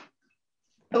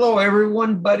Hello,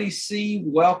 everyone. Buddy C.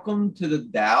 Welcome to the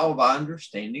Tao of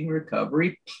Understanding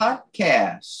Recovery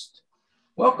podcast.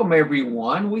 Welcome,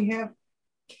 everyone. We have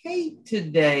Kate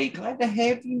today. Glad to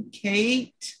have you,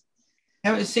 Kate.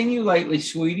 Haven't seen you lately,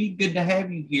 sweetie. Good to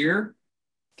have you here.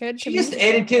 Good. She just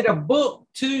edited a book,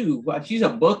 too. She's a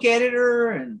book editor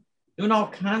and doing all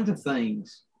kinds of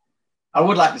things. I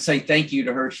would like to say thank you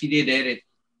to her. She did edit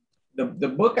the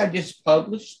book I just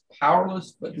published,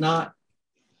 Powerless But Not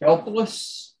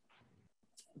Helpless,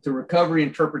 the recovery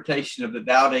interpretation of the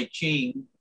Tao Te Ching.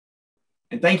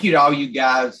 And thank you to all you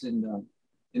guys in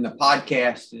the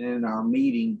podcast and in our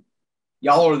meeting.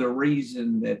 Y'all are the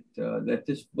reason that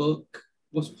this book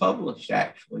was published,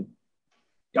 actually.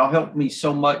 Y'all helped me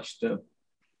so much to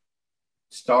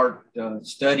start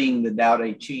studying the Tao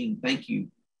Te Ching. Thank you.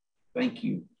 Thank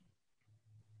you.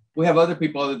 We have other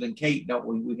people other than Kate, don't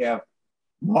we? We have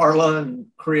Marla and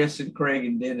Chris and Craig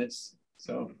and Dennis.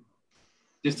 So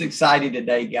just excited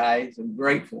today, guys. I'm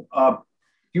grateful. If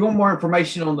you want more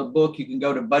information on the book, you can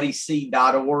go to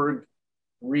buddyc.org,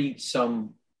 read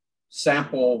some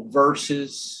sample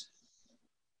verses.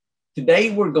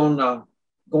 Today, we're going to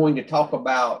talk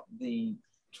about the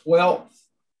 12th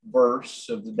verse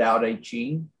of the Tao Te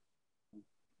Ching.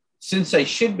 Sensei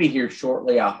should be here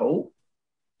shortly, I hope,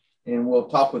 and we'll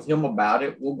talk with him about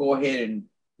it. We'll go ahead and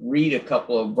read a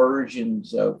couple of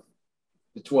versions of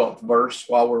the 12th verse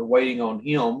while we're waiting on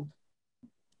him.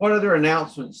 What other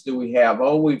announcements do we have?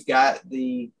 Oh, we have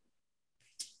the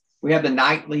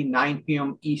nightly 9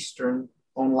 p.m. Eastern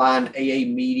online AA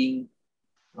meeting.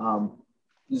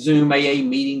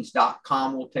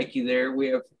 ZoomAAmeetings.com will take you there. We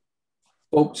have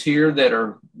folks here that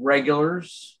are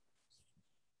regulars.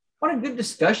 What a good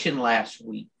discussion last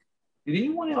week. Did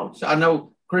anyone else? I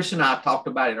know Chris and I talked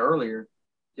about it earlier.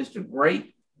 Just a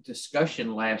great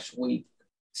discussion last week.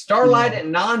 Starlight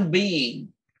and non-being.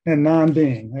 And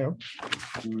non-being, yep.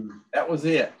 That was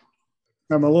it.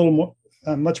 I'm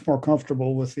much more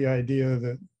comfortable with the idea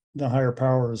that the higher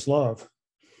power is love.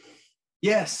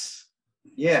 Yes.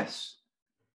 Yes.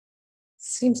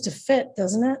 Seems to fit,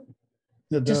 doesn't it?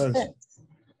 It does. Fits.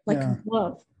 Like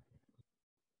love.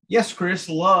 Yes, Chris,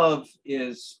 love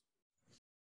is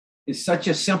such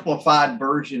a simplified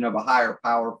version of a higher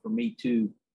power for me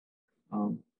too.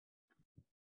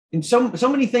 And so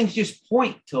many things just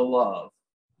point to love.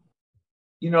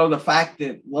 You know, the fact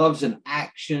that love's an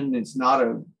action, it's not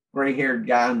a gray-haired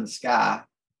guy in the sky.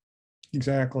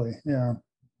 Exactly, yeah.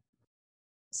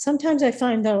 Sometimes I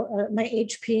find, though, my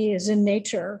HP is in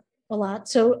nature a lot.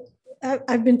 So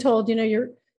I've been told, you know,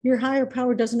 your higher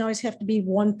power doesn't always have to be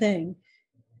one thing.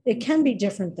 It can be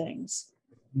different things.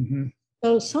 Mm-hmm.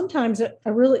 So sometimes I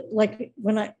really, like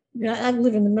when I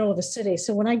live in the middle of a city.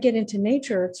 So when I get into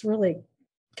nature, it's really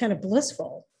kind of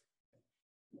blissful.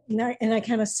 And I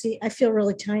kind of I feel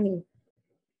really tiny.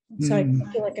 So I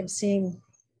feel like I'm seeing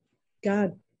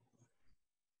God.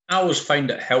 I always find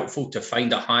it helpful to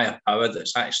find a higher power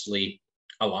that's actually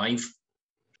alive,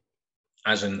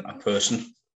 as in a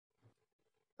person.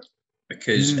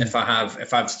 Because if I have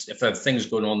things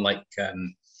going on, like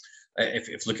if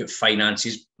you look at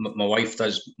finances, my wife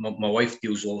deals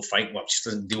with all the finance. Well, she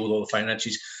doesn't deal with all the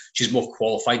finances. She's more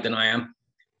qualified than I am.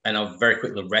 And I've very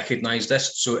quickly recognized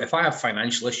this. So if I have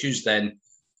financial issues, then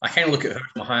I kind of look at her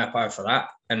as my higher power for that.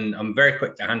 And I'm very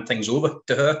quick to hand things over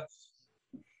to her.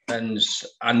 And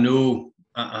I know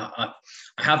I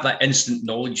have that instant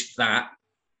knowledge that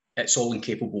it's all in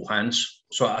capable hands.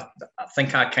 So I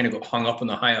think I kind of got hung up on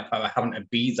the higher power having to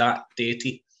be that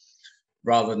deity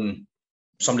rather than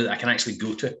somebody that I can actually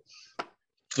go to.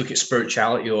 Look at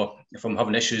spirituality, or if I'm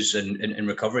having issues in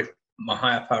recovery, my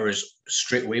higher power is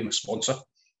straight away my sponsor.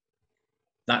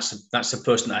 That's the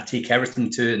person that I take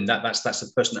everything to, and that's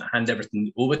the person that I hand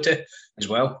everything over to as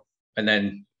well. And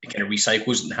then it kind of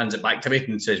recycles and hands it back to me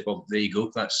and says, "Well, there you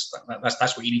go. That's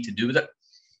what you need to do with it."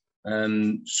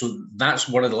 So that's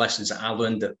one of the lessons that I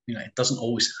learned, that it doesn't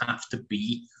always have to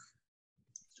be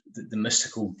the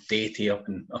mystical deity up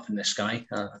in the sky.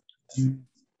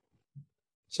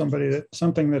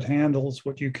 Something that handles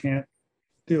what you can't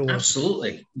deal with.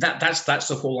 Absolutely. That's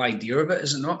the whole idea of it,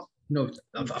 is it not?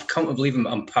 I've come to believe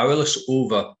I'm powerless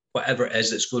over whatever it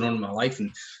is that's going on in my life.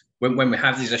 And when we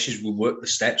have these issues, we work the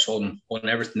steps on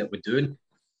everything that we're doing.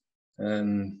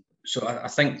 So I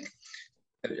think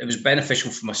it was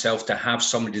beneficial for myself to have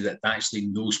somebody that actually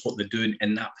knows what they're doing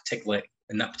in that particular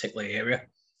area.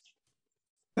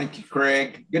 Thank you,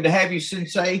 Craig. Good to have you,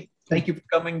 Sensei. Thank you for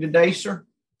coming today, sir.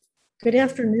 Good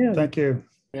afternoon. Thank you.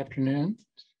 Good afternoon.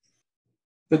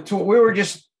 We were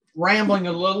just rambling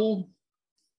a little,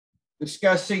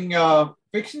 fixing to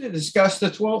discuss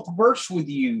the 12th verse with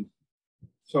you.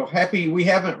 So happy we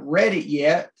haven't read it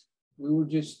yet. We were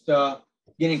just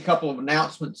getting a couple of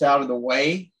announcements out of the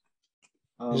way.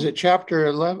 Is it chapter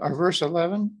 11 or verse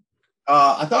 11?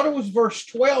 I thought it was verse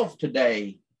 12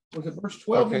 today. Was it verse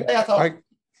 12 Okay. today? I thought.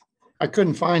 I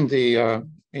couldn't find the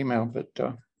email, but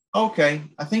Okay,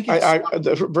 I think it's.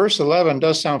 the verse 11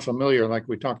 does sound familiar, like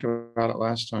we talked about it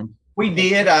last time. We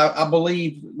did. I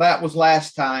believe that was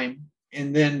last time.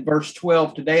 And then verse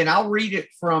 12 today. And I'll read it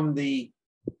from the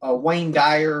Wayne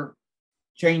Dyer,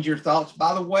 Change Your Thoughts.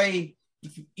 By the way,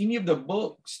 if any of the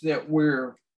books that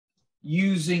we're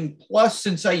using, plus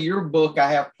since your book,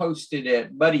 I have posted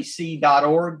at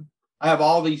buddyc.org. I have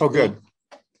all these books. Good.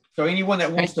 So anyone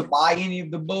that wants to buy any of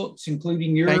the books,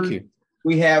 including yours, Thank you.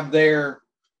 we have there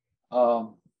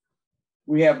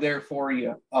for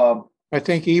you. I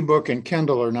think ebook and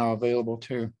Kindle are now available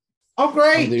too. Oh,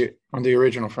 great. On the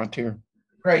original Frontier.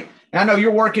 Great. And I know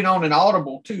you're working on an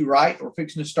Audible too, right? Or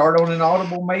fixing to start on an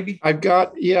Audible, maybe? I've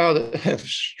got,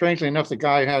 strangely enough, the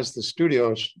guy who has the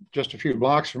studio is just a few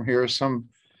blocks from here. Some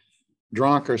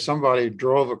drunk or somebody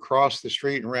drove across the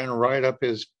street and ran right up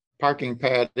his parking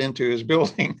pad into his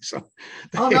building. So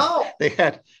they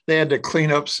had to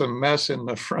clean up some mess in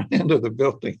the front end of the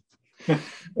building. But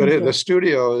the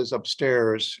studio is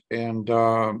upstairs, and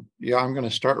I'm going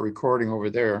to start recording over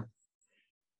there.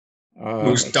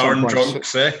 Those darn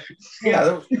drunks, eh? Yeah,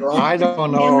 those drunks. I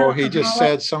don't know. He just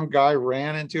said some guy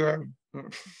ran into our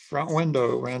front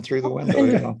window, ran through the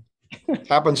window.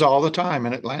 Happens all the time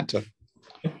in Atlanta.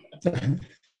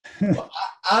 Well,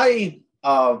 I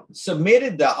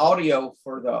submitted the audio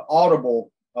for the Audible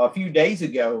a few days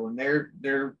ago, and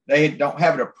they don't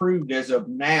have it approved as of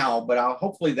now, but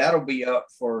hopefully that'll be up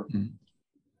for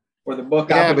the book.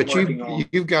 Yeah, but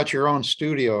you've got your own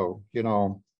studio,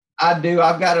 I do.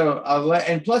 I've got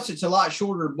and plus it's a lot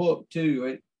shorter book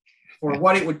too. For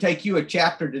what it would take you a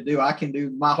chapter to do, I can do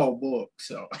my whole book.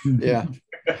 So yeah,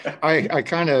 I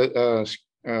kind of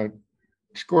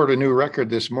scored a new record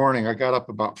this morning. I got up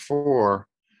about 4.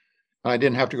 I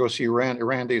didn't have to go see Randy.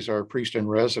 Randy's our priest in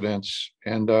residence,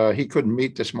 and he couldn't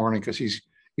meet this morning because he's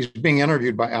being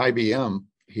interviewed by IBM.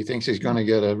 He thinks he's going to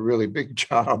get a really big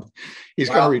job. He's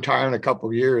going to retire in a couple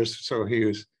of years, so he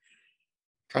was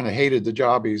kind of hated the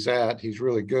job he's at. He's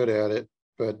really good at it,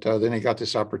 but then he got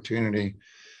this opportunity.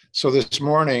 So this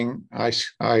morning, I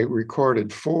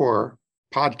recorded 4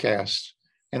 podcasts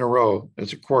in a row.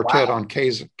 It's a quartet on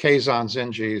Kazan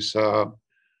Zenji's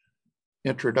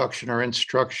introduction or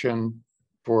instruction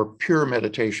for pure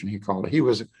meditation, he called it. He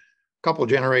was a couple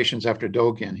generations after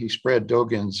Dogen. He spread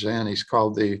Dogen Zen. He's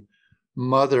called the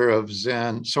mother of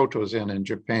Zen, Soto Zen in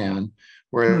Japan,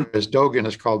 whereas Dogen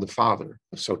is called the father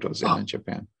of Soto Zen in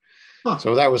Japan.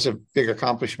 So that was a big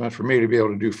accomplishment for me to be able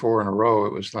to do 4 in a row.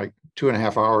 It was like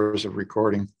 2.5 hours of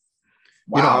recording.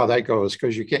 Wow. You know how that goes,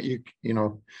 because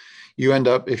you end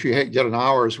up, if you get an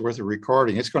hour's worth of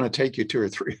recording, it's going to take you 2 or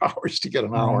 3 hours to get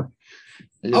an hour.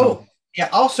 Yeah.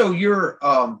 Also, your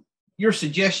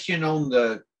suggestion on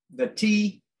the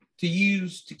tea to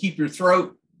use to keep your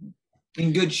throat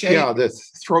in good shape. Yeah, the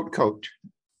throat coat.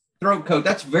 Throat coat.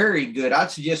 That's very good. I'd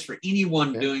suggest for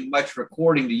anyone doing much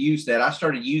recording to use that. I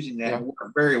started using that. It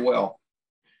worked very well.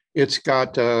 It's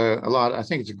got a lot. I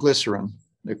think it's glycerin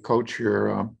that coats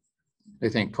your. They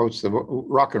think coats the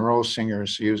rock and roll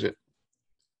singers use it.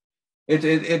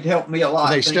 It helped me a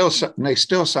lot. And they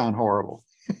still sound horrible.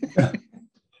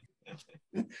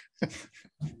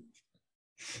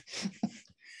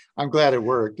 I'm glad it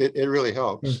worked. It really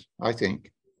helps, I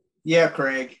think. Yeah,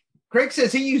 Craig. Craig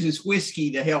says he uses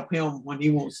whiskey to help him when he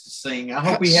wants to sing. I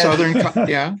hope he has.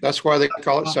 Yeah, that's why they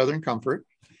call it Southern Comfort.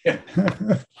 Yeah.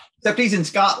 Except he's in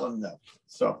Scotland, though.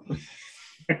 So.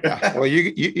 Yeah. Well,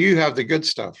 you have the good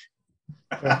stuff.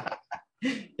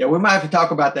 Yeah, we might have to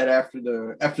talk about that after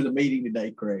the meeting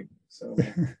today, Craig. So,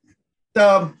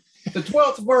 the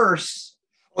 12th verse.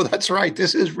 Oh, that's right.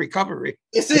 This is recovery.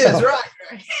 This is right.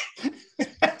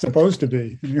 It's supposed to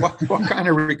be. What kind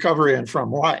of recovery and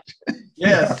from what?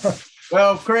 Yes.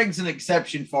 Well, Craig's an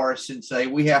exception for us, Sensei.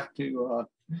 We're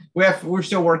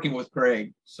still working with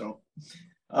Craig. So,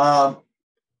 5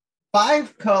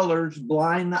 colors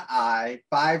blind the eye,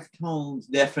 5 tones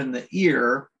deafen the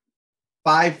ear,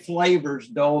 5 flavors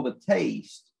dull the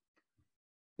taste.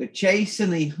 The chase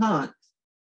and the hunt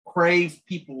craze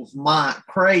people's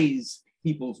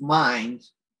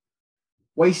minds.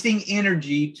 Wasting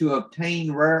energy to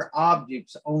obtain rare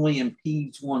objects only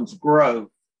impedes one's growth.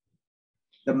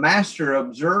 The master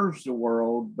observes the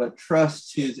world, but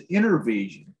trusts his inner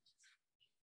vision.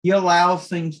 He allows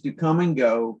things to come and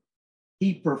go.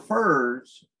 He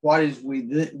prefers what is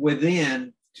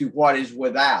within to what is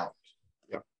without.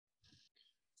 Yep.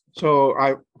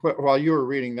 So while you were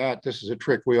reading that, this is a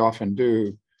trick we often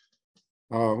do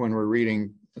when we're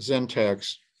reading Zen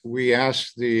text. We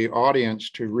ask the audience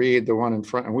to read the one in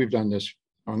front, and we've done this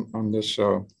on this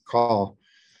call.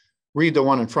 Read the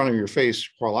one in front of your face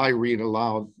while I read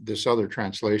aloud this other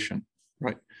translation,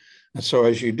 right? And so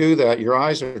as you do that, your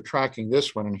eyes are tracking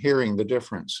this one and hearing the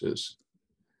differences.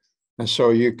 And so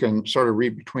you can sort of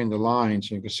read between the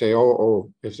lines and you can say,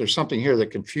 oh, if there's something here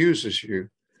that confuses you,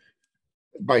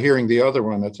 by hearing the other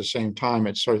one at the same time,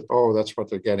 it's sort of, oh, that's what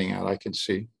they're getting at. I can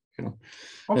see, you know.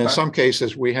 Okay. And in some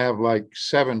cases, we have like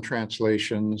 7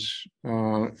 translations.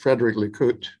 Frederick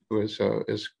Lecout, who is a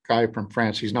guy from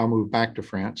France, he's now moved back to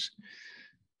France,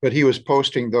 but he was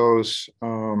posting those.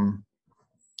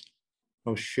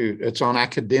 Oh shoot, it's on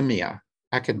academia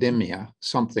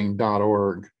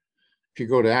something.org. If you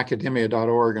go to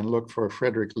academia.org and look for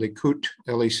Frederick Lecout,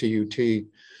 Lecut,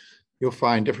 you'll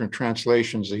find different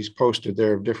translations he's posted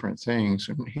there of different things.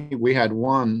 And we had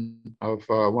one of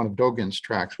Dogen's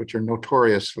tracts, which are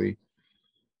notoriously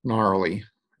gnarly,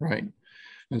 right?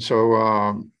 And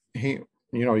so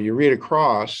you read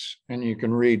across, and you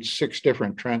can read 6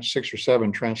 or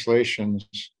 7 translations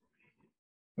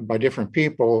by different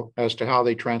people as to how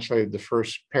they translated the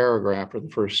first paragraph or the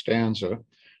first stanza.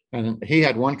 And he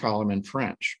had one column in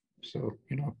French, so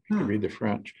you can read the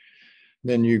French.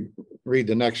 Then you read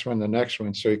the next one,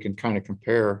 so you can kind of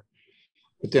compare.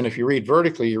 But then if you read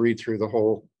vertically, you read through the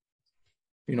whole,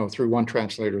 through one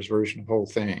translator's version of the whole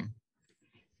thing.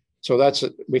 So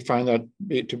we find that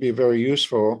to be very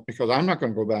useful, because I'm not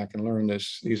going to go back and learn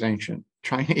these ancient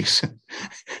Chinese,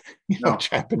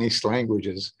 Japanese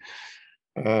languages.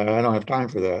 I don't have time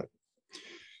for that.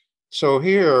 So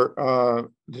here,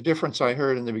 the difference I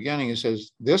heard in the beginning, it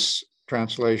says this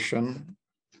translation.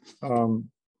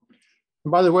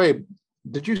 By the way,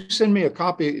 did you send me your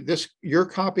copy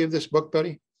of this book,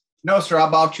 buddy? No, sir. I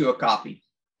bought you a copy.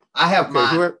 I have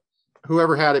mine.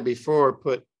 Whoever had it before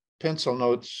put pencil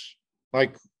notes,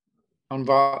 like on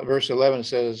verse 11, it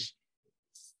says,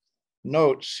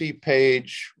 note, see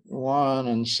page 1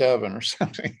 and 7 or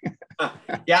something.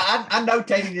 Yeah, I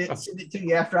notated it and sent it to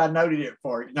you after I noted it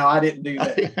for you. No, I didn't do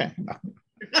that.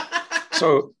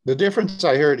 So the difference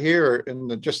I heard here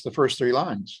in just the first 3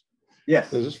 lines.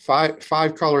 Yes. There's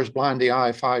five colors blind the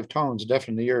eye, 5 tones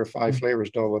deafen the ear, 5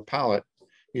 flavors dull the palate.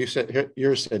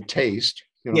 Yours said taste.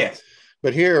 Yes.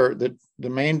 But here, the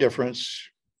main difference,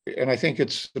 and I think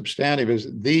it's substantive, is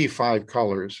the 5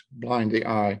 colors blind the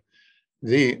eye,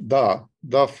 the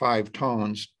 5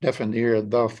 tones deafen the ear,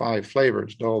 the 5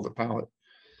 flavors dull the palate.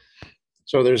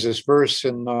 So there's this verse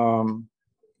in one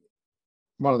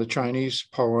of the Chinese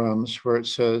poems where it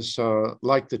says,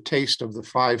 like the taste of the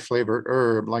 5 flavored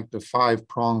herb, like the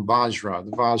 5-pronged vajra.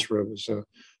 The vajra was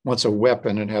once a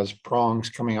weapon. It has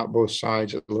prongs coming out both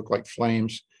sides that look like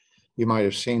flames. You might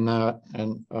have seen that.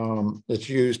 And it's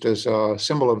used as a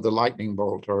symbol of the lightning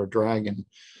bolt or dragon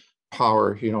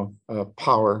power,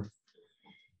 power.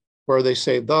 Where they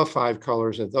say the 5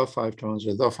 colors or the 5 tones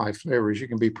or the 5 flavors, you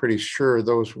can be pretty sure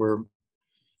those were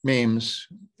memes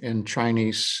in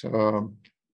Chinese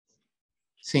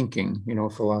thinking,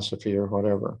 philosophy or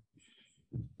whatever.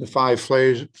 The 5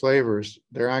 flavors,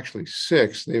 they're actually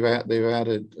 6. They've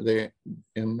added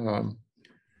in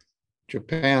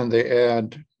Japan, they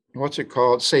add, what's it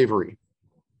called? Savory.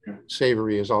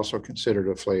 Savory is also considered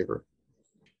a flavor.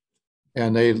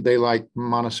 And they like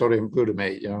monosodium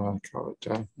glutamate, I call it,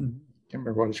 can't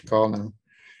remember what it's called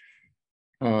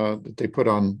now, that they put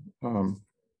on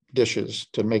dishes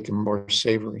to make them more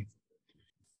savory.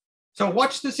 So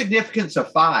what's the significance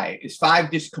of 5? Is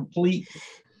 5 just complete?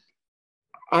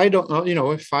 I don't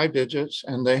know, 5 digits,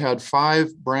 and they had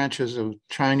 5 branches of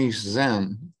Chinese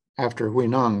Zen after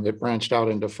Huineng that branched out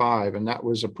into 5, and that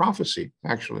was a prophecy,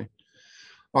 actually.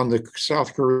 On the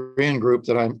South Korean group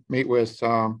that I meet with,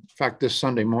 in fact, this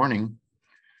Sunday morning,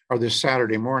 or this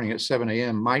Saturday morning at 7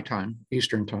 a.m. my time,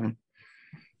 Eastern time,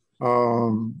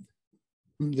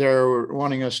 they're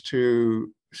wanting us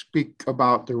to speak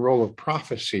about the role of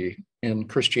prophecy in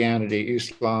Christianity,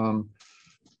 Islam,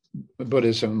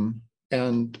 Buddhism.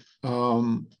 And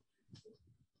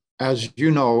as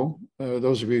you know,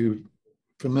 those of you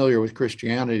familiar with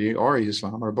Christianity or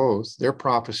Islam or both, their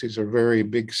prophecies are very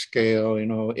big scale,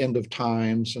 end of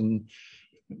times and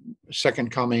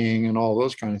second coming and all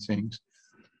those kind of things.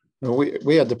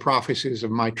 We had the prophecies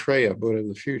of Maitreya, Buddha of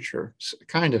the future,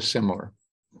 kind of similar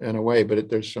in a way, but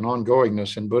there's an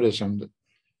ongoingness in Buddhism that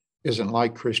isn't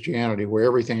like Christianity, where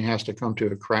everything has to come to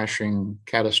a crashing,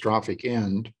 catastrophic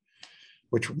end,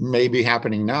 which may be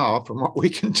happening now from what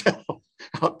we can tell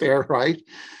out there, right?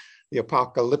 the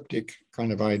apocalyptic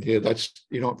kind of idea.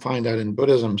 You don't find that in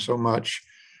Buddhism so much.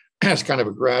 It's kind of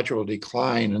a gradual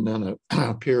decline and then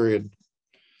a period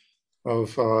of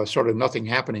sort of nothing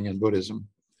happening in Buddhism.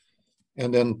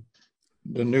 And then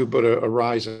the new Buddha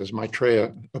arises,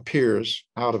 Maitreya appears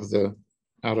out of the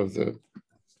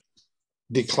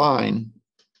decline.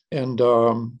 And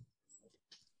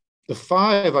the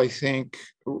 5, I think,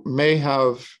 may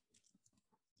have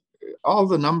all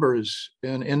the numbers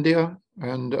in India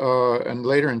and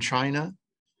later in China.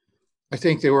 I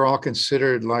think they were all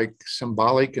considered like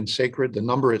symbolic and sacred, the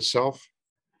number itself.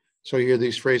 So you hear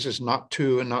these phrases, not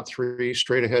 2 and not 3,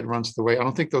 straight ahead runs the way. I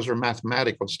don't think those are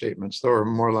mathematical statements. Those are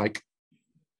more like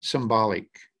symbolic.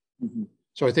 Mm-hmm.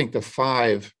 So I think the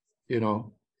 5,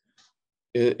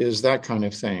 is that kind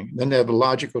of thing. Then they have a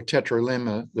logical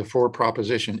tetralemma, the 4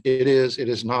 proposition. It is, it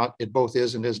is not, it both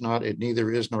is and is not, it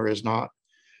neither is nor is not.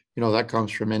 That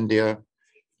comes from India.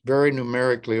 Very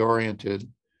numerically oriented.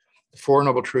 The 4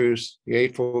 Noble Truths, the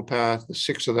Eightfold Path, the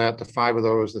 6 of that, the 5 of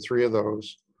those, the 3 of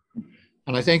those.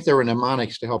 And I think there were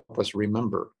mnemonics to help us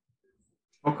remember.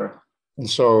 Okay. And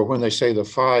so when they say the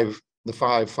 5,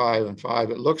 and 5,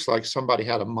 it looks like somebody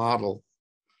had a model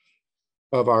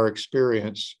of our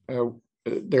experience.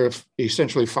 There are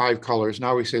essentially 5 colors.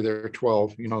 Now we say there are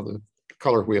 12, the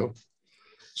color wheel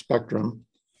spectrum,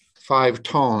 5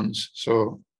 tones.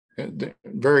 So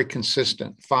very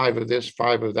consistent, 5 of this,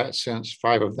 5 of that sense,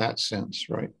 5 of that sense,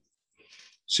 right?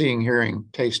 Seeing, hearing,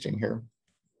 tasting here.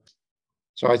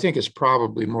 So I think it's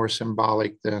probably more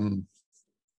symbolic than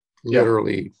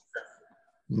literally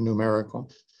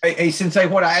numerical. Hey, Sensei,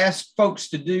 what I asked folks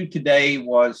to do today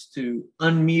was to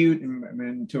unmute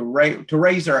and to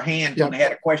raise their hand when they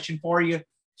had a question for you,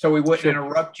 so we wouldn't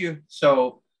interrupt you.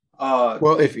 So,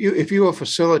 well, if you will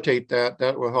facilitate that,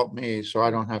 that will help me, so I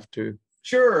don't have to.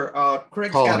 Sure.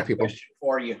 Craig's got a question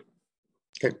for you.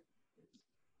 Okay.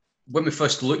 When we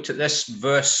first looked at this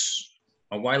verse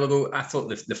a while ago, I thought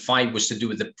the 5 was to do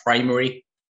with the primary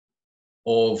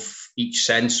of each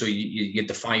sense. So you get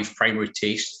the 5 primary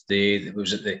tastes.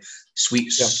 Was it the sweet,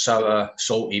 sour,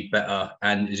 salty, bitter,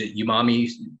 and is it umami?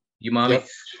 Yep.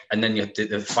 And then you have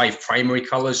the 5 primary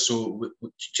colors. So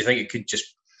do you think it could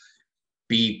just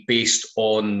be based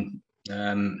on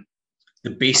the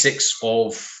basics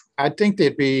of? I think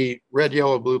they'd be red,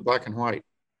 yellow, blue, black, and white.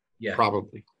 Yeah,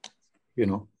 probably.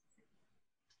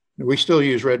 We still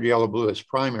use red, yellow, blue as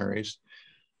primaries,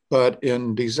 but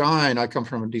in design, I come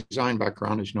from a design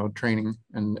background, as you know, training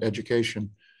and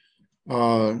education.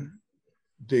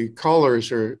 The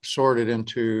colors are sorted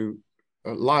into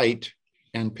light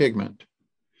and pigment.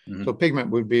 Mm-hmm. So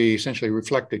pigment would be essentially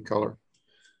reflected color.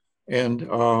 And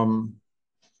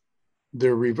the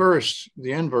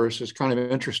inverse is kind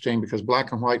of interesting because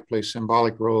black and white play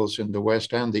symbolic roles in the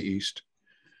West and the East,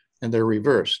 and they're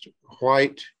reversed.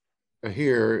 White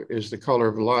here is the color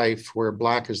of life, where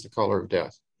black is the color of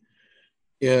death.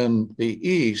 In the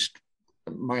East,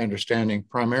 my understanding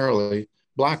primarily,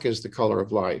 black is the color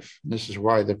of life. And this is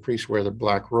why the priests wear the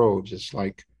black robes. It's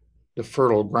like the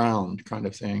fertile ground kind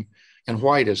of thing. And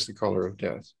white is the color of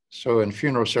death. So in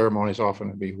funeral ceremonies, often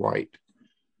it'd be white,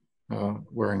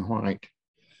 wearing white.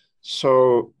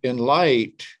 So in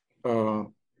light,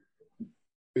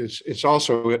 it's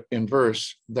also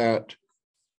inverse that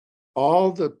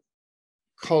all the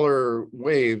color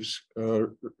waves, I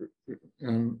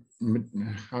don't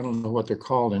know what they're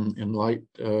called in light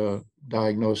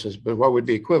diagnosis, but what would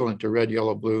be equivalent to red,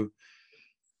 yellow, blue,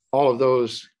 all of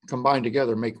those combined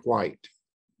together make white.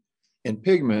 In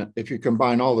pigment, if you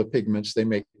combine all the pigments, they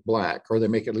make black, or they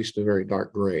make at least a very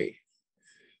dark gray.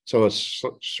 So it's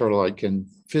sort of like in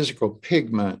physical,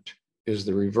 pigment is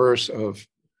the reverse of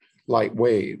light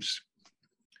waves.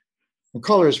 And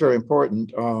color is very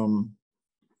important.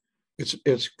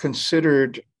 It's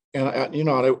considered, and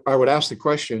I would ask the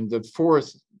question, the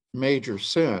 4th major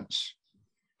sense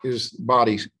is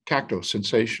body tactile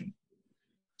sensation.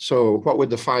 So what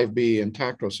would the 5 be in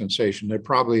tactile sensation? They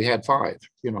probably had 5,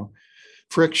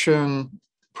 friction,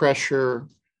 pressure,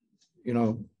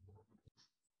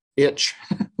 itch,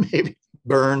 maybe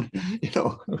burn,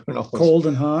 who knows? Cold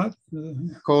and hot.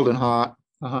 Cold and hot.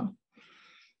 Uh-huh.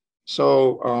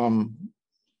 So,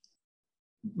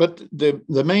 but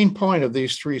the main point of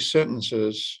these 3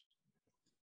 sentences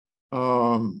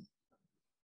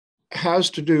has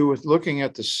to do with looking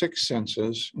at the 6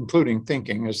 senses, including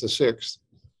thinking as the 6th,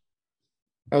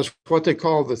 as what they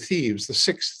call the thieves, the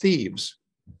 6 thieves.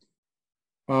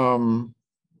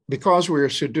 Because we are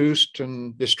seduced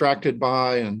and distracted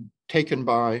by and taken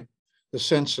by the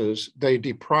senses, they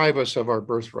deprive us of our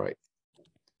birthright.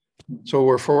 So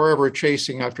we're forever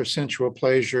chasing after sensual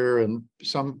pleasure and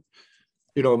some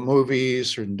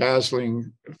movies or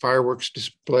dazzling fireworks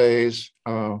displays,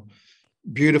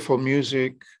 beautiful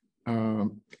music,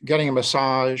 getting a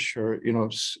massage, or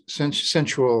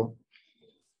sensual.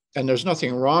 And there's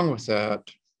nothing wrong with that.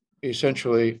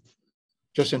 Essentially,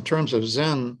 just in terms of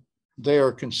Zen, they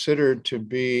are considered to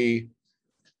be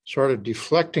sort of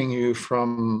deflecting you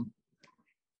from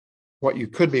what you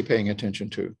could be paying attention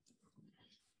to.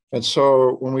 And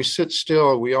so when we sit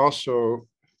still, we also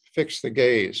fix the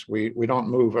gaze. We don't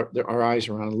move our eyes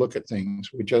around and look at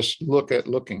things. We just look at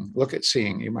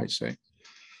seeing, you might say.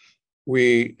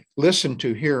 We listen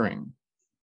to hearing,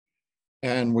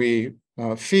 and we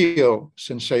feel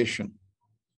sensation.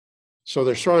 So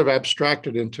they're sort of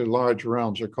abstracted into large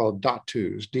realms. They're called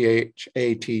dhatus,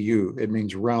 D-H-A-T-U. It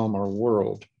means realm or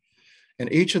world.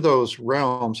 And each of those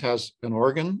realms has an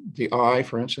organ, the eye,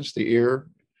 for instance, the ear,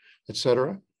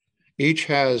 etc. Each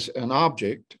has an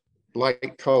object,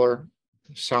 light, color,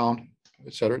 sound,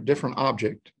 etc., different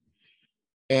object.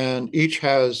 And each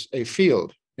has a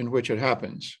field in which it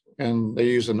happens. And they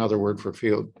use another word for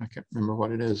field. I can't remember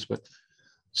what it is, but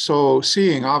so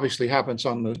seeing obviously happens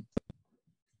on the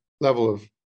level of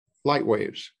light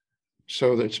waves.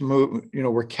 So that's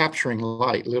we're capturing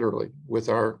light literally with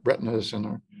our retinas and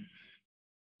our,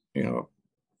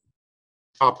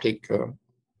 optic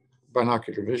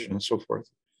binocular vision and so forth.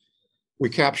 We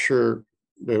capture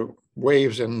the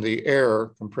waves in the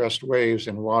air, compressed waves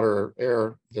in water or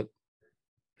air that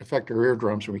affect our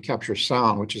eardrums, and we capture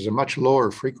sound, which is a much lower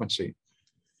frequency.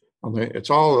 It's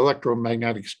all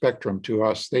electromagnetic spectrum to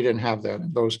us. They didn't have that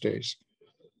in those days,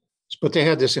 but they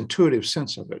had this intuitive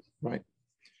sense of it, right?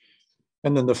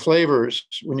 And then the flavors,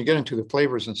 when you get into the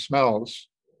flavors and smells,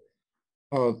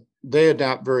 they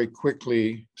adapt very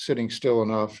quickly, sitting still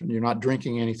enough, and you're not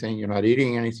drinking anything, you're not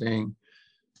eating anything.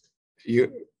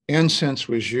 Incense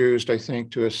was used, I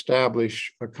think, to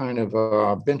establish a kind of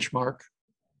a benchmark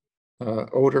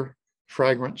odor,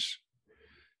 fragrance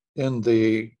in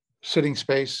the sitting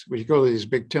space. When you go to these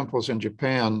big temples in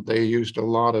Japan, they used a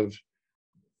lot of,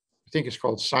 I think it's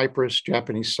called cypress,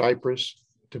 Japanese cypress,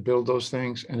 to build those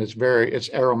things. And it's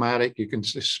aromatic. You can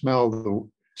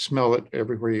smell it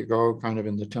everywhere you go, kind of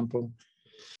in the temple.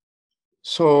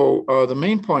 So the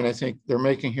main point I think they're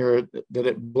making here, that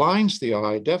it blinds the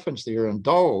eye, deafens the ear, and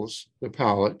dulls the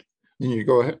palate. Then you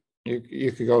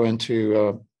could go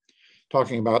into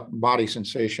talking about body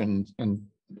sensation and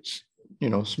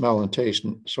smell and taste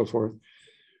and so forth,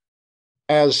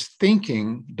 as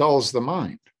thinking dulls the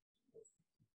mind.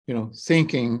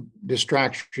 Thinking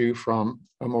distracts you from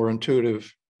a more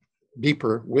intuitive,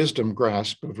 deeper wisdom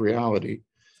grasp of reality.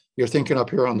 You're thinking up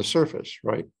here on the surface,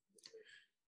 right?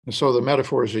 And so the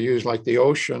metaphors are used like the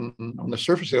ocean. On the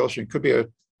surface of the ocean could be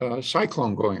a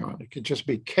cyclone going on. It could just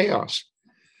be chaos.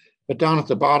 But down at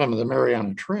the bottom of the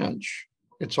Mariana Trench,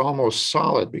 it's almost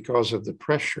solid because of the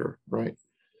pressure, right?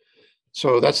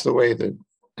 So that's the way the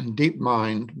deep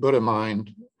mind, Buddha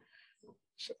mind,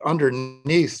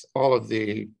 underneath all of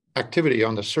the activity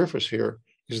on the surface here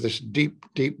is this deep,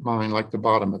 deep mind like the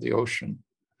bottom of the ocean.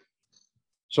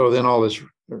 So then all this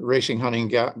racing, hunting,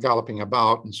 galloping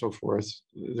about and so forth,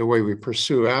 the way we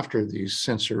pursue after these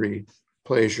sensory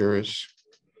pleasures.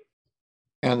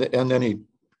 And then he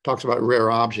talks about rare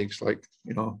objects like,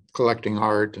 collecting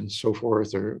art and so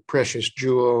forth, or precious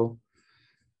jewel.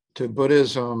 To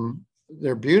Buddhism,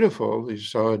 they're beautiful,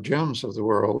 these gems of the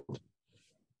world,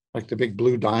 like the big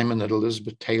blue diamond that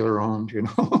Elizabeth Taylor owned,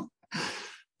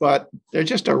 but they're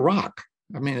just a rock.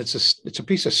 I mean, it's a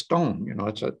piece of stone,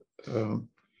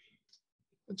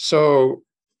 so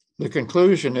the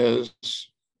conclusion is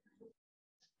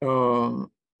the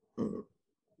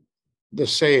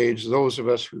sage, those of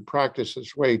us who practice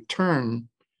this way, turn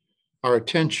our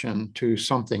attention to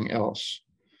something else.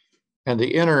 And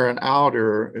the inner and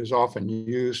outer is often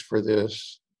used for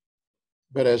this.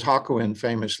 But as Hakuin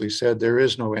famously said, there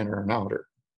is no inner and outer.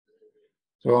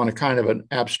 So on a kind of an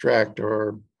abstract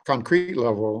or concrete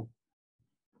level,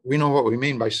 we know what we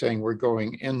mean by saying we're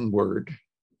going inward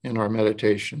in our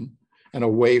meditation and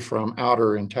away from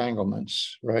outer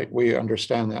entanglements, right? We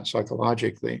understand that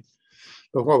psychologically.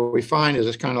 But what we find is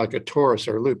it's kind of like a torus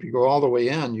or a loop. You go all the way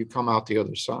in, you come out the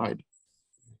other side.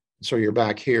 So you're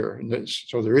back here. And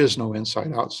so there is no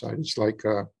inside outside. It's like,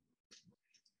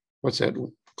 what's that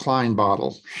Klein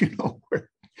bottle, where,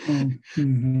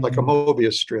 like a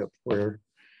Mobius strip where it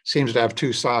seems to have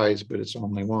two sides, but it's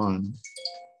only one.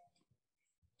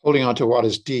 Holding on to what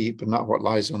is deep and not what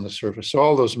lies on the surface. So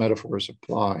all those metaphors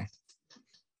apply.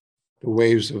 The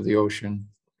waves of the ocean,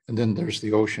 and then there's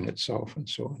the ocean itself and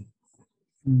so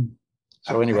on.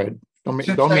 So anyway, Don't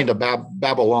mean to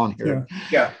babble on here.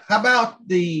 Yeah. How about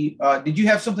did you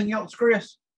have something else,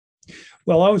 Chris?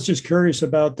 Well, I was just curious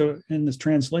about in this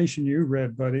translation you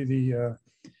read, buddy, the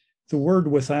word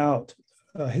without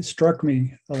it struck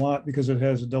me a lot because it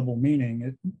has a double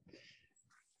meaning.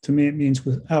 To me, it means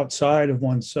outside of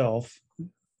oneself.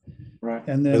 Right.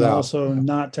 And then Without. Also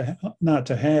not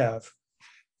to have.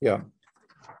 Yeah.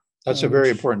 That's a very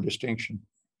important distinction.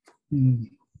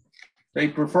 He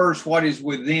prefers what is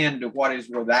within to what is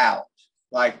without.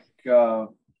 Like, and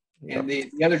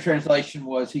the other translation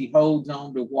was he holds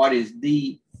on to what is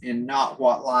deep and not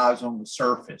what lies on the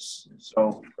surface.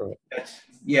 So that's,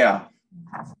 yeah.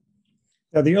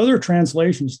 Now, the other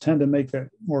translations tend to make that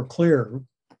more clear.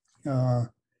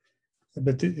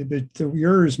 But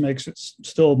yours makes it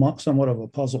still somewhat of a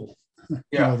puzzle.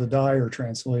 Yeah. The Dyer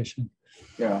translation.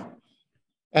 Yeah.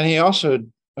 And he also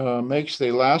makes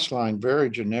the last line very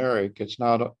generic. It's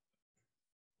not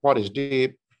what is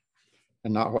deep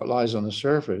and not what lies on the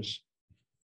surface.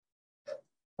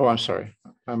 Oh, I'm sorry.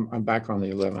 I'm back on the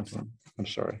 11th one. I'm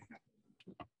sorry.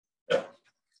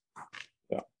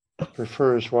 Yeah.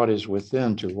 Prefers what is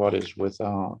within to what is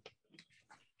without.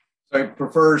 So he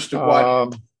prefers to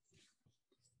what?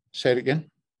 Say it again.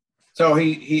 So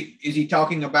he is he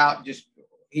talking about just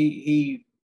he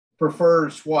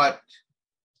prefers what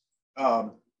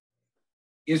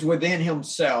is within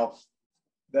himself,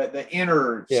 the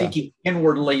inner seeking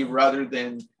inwardly rather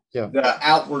than the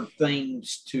outward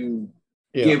things to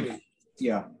give.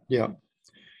 Yeah.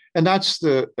 And I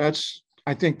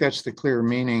think that's the clear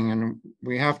meaning, and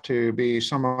we have to be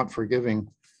somewhat forgiving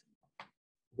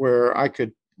where I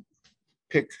could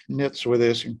pick nits with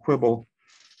this and quibble.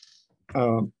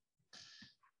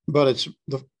 But it's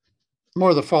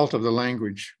more the fault of the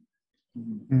language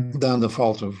than the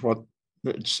fault of what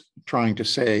it's trying to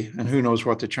say, and who knows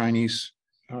what the Chinese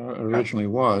originally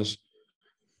was.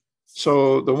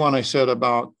 So the one I said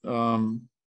about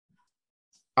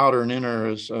outer and inner,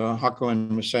 as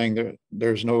Hakuin was saying,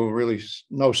 there's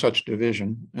no such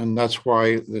division, and that's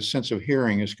why the sense of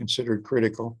hearing is considered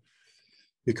critical,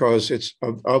 because it's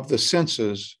of the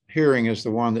senses, hearing is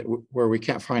the one where we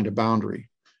can't find a boundary.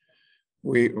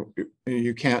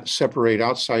 You can't separate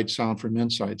outside sound from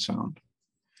inside sound.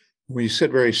 When you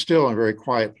sit very still in a very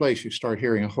quiet place, you start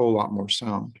hearing a whole lot more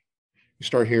sound. You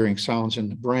start hearing sounds in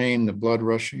the brain, the blood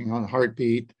rushing on the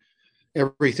heartbeat,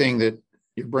 everything that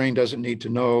your brain doesn't need to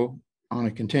know on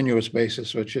a continuous basis,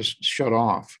 so it's just shut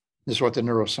off. This is what the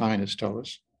neuroscientists tell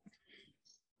us.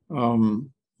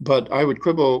 But I would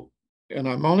quibble, and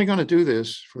I'm only going to do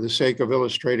this for the sake of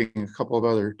illustrating a couple of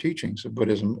other teachings of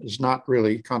Buddhism, is not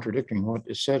really contradicting what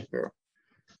is said here.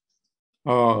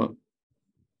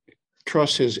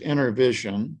 Trust his inner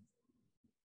vision.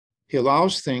 He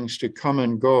allows things to come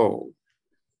and go.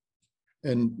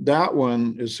 And that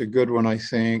one is a good one, I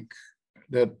think,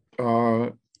 that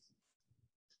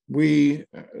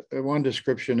one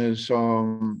description is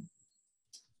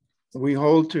we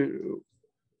hold to,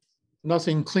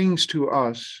 nothing clings to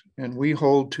us and we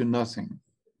hold to nothing.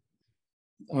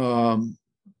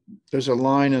 There's a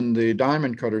line in the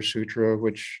Diamond Cutter Sutra,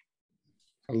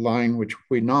 a line which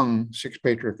Huineng, sixth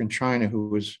patriarch in China, who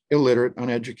was illiterate,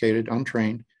 uneducated,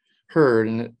 untrained, heard,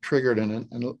 and it triggered an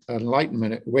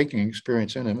enlightenment, awakening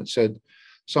experience in him. It said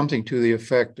something to the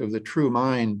effect of the true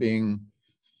mind being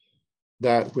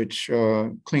that which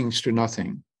clings to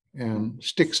nothing and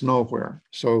sticks nowhere.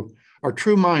 So our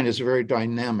true mind is very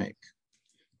dynamic,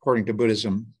 according to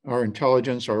Buddhism. Our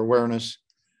intelligence, our awareness.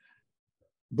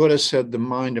 Buddha said the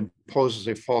mind imposes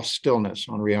a false stillness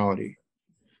on reality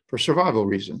for survival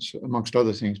reasons, amongst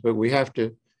other things, but we have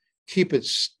to keep it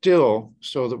still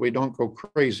so that we don't go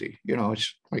crazy.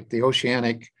 It's like the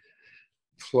oceanic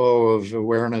flow of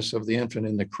awareness of the infant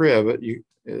in the crib,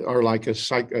 or like a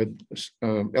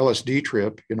LSD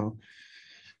trip. You don't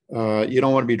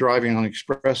want to be driving on an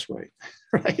expressway,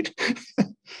 right?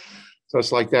 So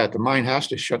it's like that. The mind has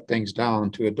to shut things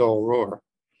down to a dull roar.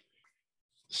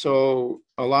 So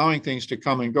allowing things to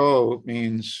come and go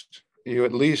means you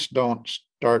at least don't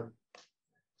start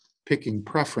picking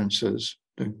preferences.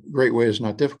 The Great Way is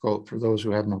not difficult for those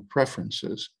who have no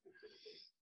preferences.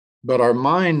 But our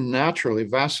mind naturally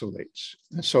vacillates.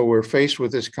 And so we're faced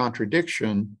with this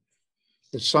contradiction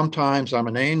that sometimes I'm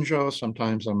an angel,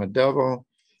 sometimes I'm a devil,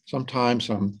 sometimes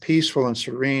I'm peaceful and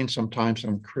serene, sometimes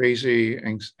I'm crazy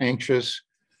and anxious.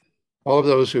 All of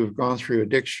those who've gone through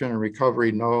addiction and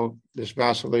recovery know this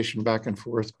vacillation back and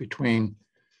forth between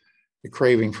the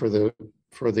craving for the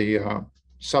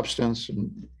substance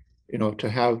and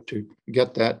to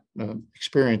get that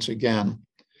experience again.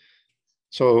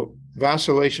 So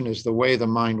vacillation is the way the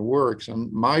mind works.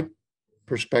 And my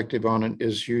perspective on it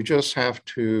is you just have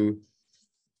to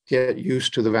get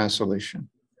used to the vacillation.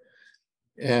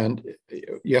 And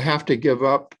you have to give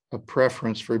up a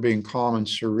preference for being calm and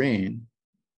serene.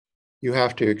 You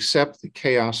have to accept the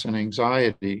chaos and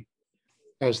anxiety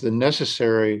as the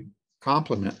necessary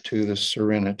complement to the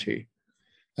serenity.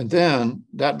 And then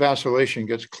that vacillation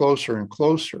gets closer and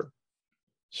closer.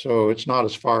 So it's not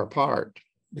as far apart.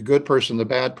 The good person, the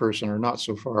bad person are not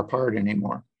so far apart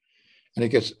anymore. And it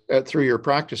gets, through your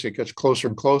practice, it gets closer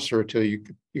and closer till you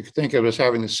think of it as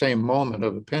having the same moment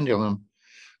of a pendulum,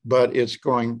 but it's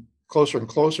going closer and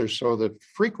closer. So the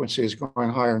frequency is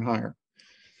going higher and higher.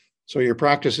 So your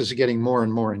practice is getting more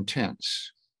and more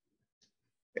intense.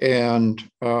 And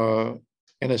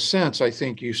in a sense, I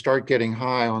think you start getting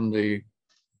high on the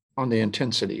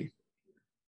intensity.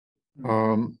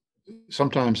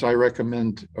 Sometimes I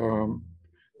recommend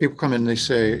people come in and they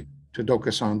say to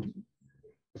Dokusan,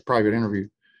 a private interview,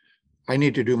 I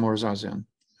need to do more Zazen.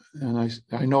 And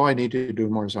I know I need to do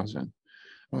more Zazen.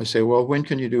 And I say, well, when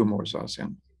can you do more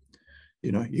Zazen?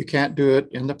 You know, you can't do it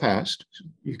in the past.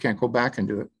 You can't go back and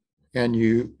do it. And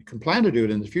you can plan to do it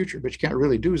in the future, but you can't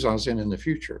really do Zazen in the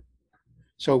future.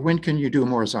 So when can you do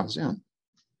more Zazen?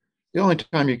 The only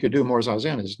time you could do more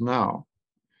Zazen is now.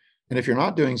 And if you're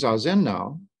not doing Zazen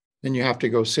now, then you have to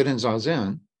go sit in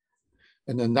Zazen.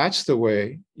 And then that's the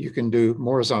way you can do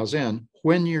more Zazen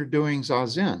when you're doing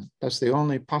Zazen. That's the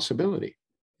only possibility.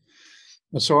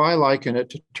 And so I liken it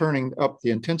to turning up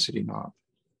the intensity knob.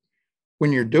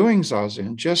 When you're doing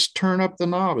Zazen, just turn up the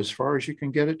knob as far as you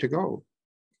can get it to go.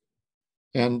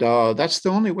 And that's the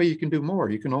only way you can do more.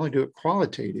 You can only do it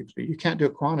qualitatively. You can't do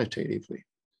it quantitatively.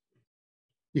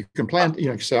 You can plan, you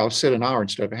know, say I'll sit an hour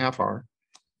instead of a half hour,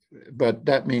 but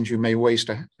that means you may waste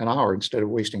an hour instead of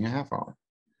wasting a half hour.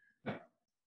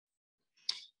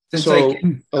 So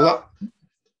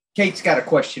Kate's got a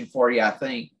question for you, I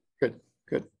think. Good.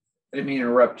 I didn't mean to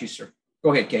interrupt you, sir.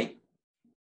 Go ahead, Kate.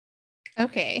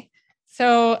 Okay.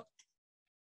 So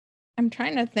I'm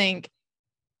trying to think.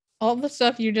 All the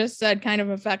stuff you just said kind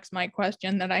of affects my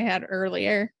question that I had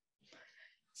earlier.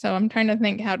 So I'm trying to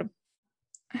think how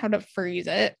to phrase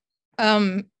it.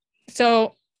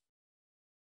 So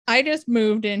I just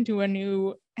moved into a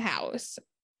new house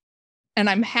and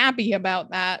I'm happy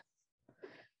about that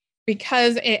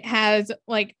because it has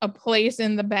like a place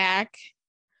in the back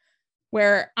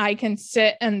where I can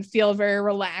sit and feel very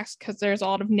relaxed because there's a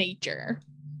lot of nature.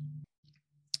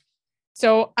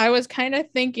 So I was kind of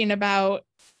thinking about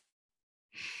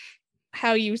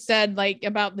how you said like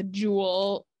about the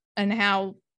jewel and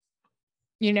how,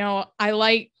 you know, I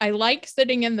like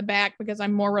sitting in the back because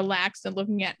I'm more relaxed and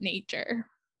looking at nature.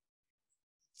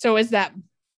 So is that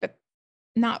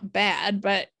not bad,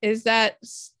 but is that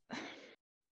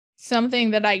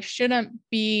something that I shouldn't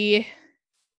be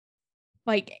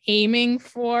like aiming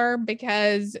for?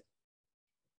 Because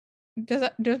does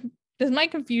my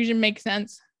confusion make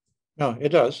sense? No, it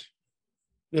does.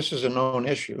 This is a known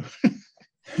issue.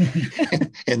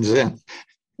 In Zen.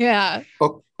 Yeah.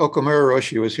 Okumura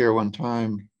Roshi was here one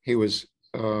time. He was,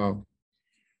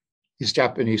 he's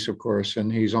Japanese, of course,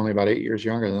 and he's only about 8 years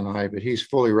younger than I, but he's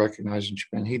fully recognized in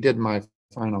Japan. He did my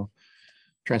final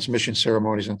transmission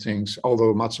ceremonies and things,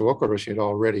 although Matsuoka Roshi had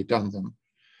already done them.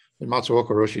 But Matsuoka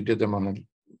Roshi did them on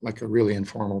a really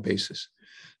informal basis.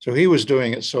 So he was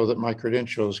doing it so that my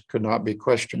credentials could not be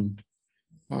questioned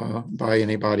by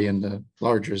anybody in the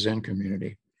larger Zen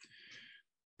community.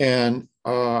 And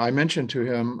I mentioned to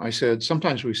him, I said,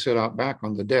 sometimes we sit out back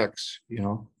on the decks, you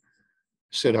know,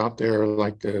 sit out there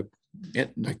like they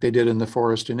did in the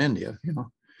forest in India, you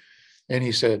know. And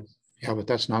he said, yeah, but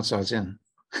that's not Zazen.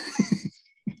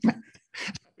 I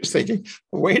was thinking,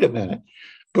 wait a minute,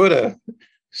 Buddha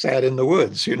sat in the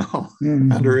woods, you know,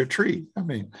 under a tree. I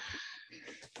mean,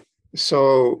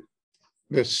 so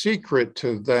the secret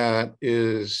to that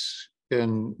is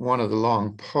in one of the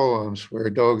long poems where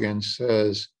Dogen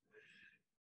says,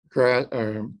 grass,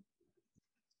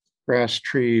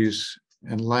 trees,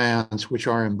 and lands which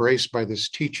are embraced by this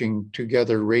teaching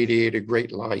together radiate a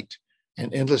great light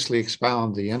and endlessly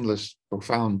expound the endless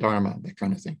profound Dharma, that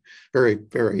kind of thing. Very,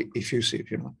 very effusive,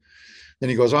 you know. Then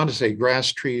he goes on to say,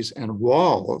 grass, trees, and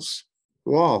walls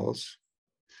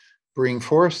bring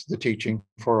forth the teaching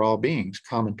for all beings,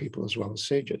 common people as well as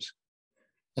sages.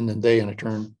 And then they, in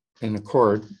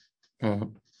accord,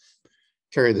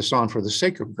 carry this on for the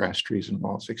sake of grass, trees, and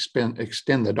walls,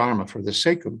 extend the Dharma for the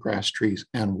sake of grass, trees,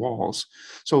 and walls.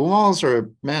 So walls are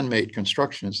man-made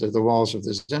constructions. They're the walls of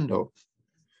the Zendo.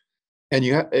 And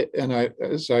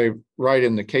as I write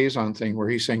in the Keizan thing, where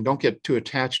he's saying, don't get too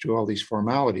attached to all these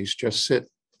formalities, just sit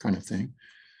kind of thing.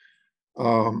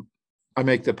 I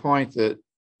make the point that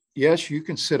yes, you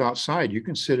can sit outside, you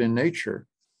can sit in nature.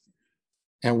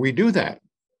 And we do that.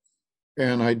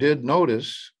 And I did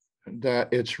notice that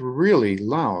it's really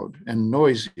loud and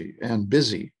noisy and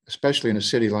busy, especially in a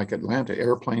city like Atlanta,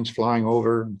 airplanes flying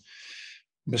over,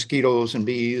 mosquitoes and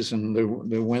bees, and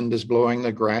the wind is blowing,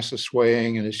 the grass is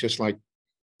swaying, and it's just like,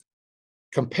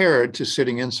 compared to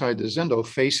sitting inside the Zendo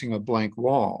facing a blank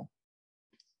wall,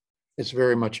 it's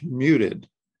very much muted.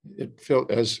 It felt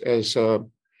as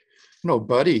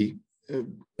Buddy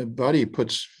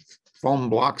puts foam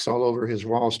blocks all over his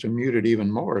walls to mute it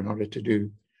even more in order to do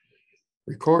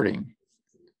recording.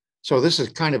 So this is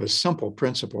kind of a simple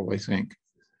principle, I think.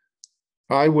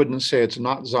 I wouldn't say it's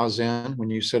not Zazen when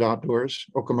you sit outdoors.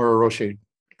 Okamura Roshi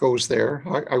goes there.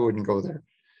 I wouldn't go there.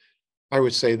 I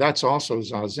would say that's also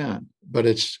Zazen, but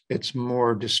it's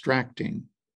more distracting.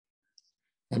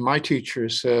 And my teacher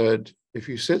said, if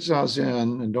you sit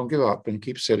Zazen and don't give up and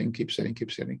keep sitting,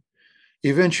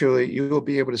 eventually you will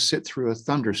be able to sit through a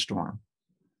thunderstorm.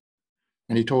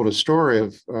 And he told a story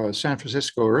of San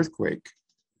Francisco earthquake,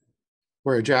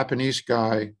 where a Japanese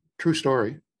guy, true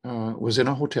story, was in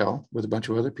a hotel with a bunch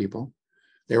of other people.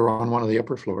 They were on one of the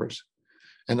upper floors,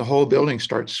 and the whole building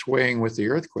starts swaying with the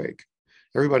earthquake.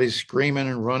 Everybody's screaming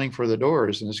and running for the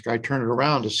doors, and this guy turned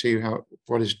around to see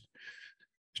what his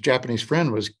Japanese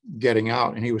friend was getting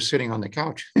out, and he was sitting on the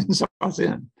couch in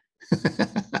Zazen,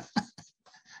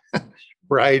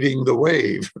 riding the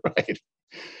wave, right?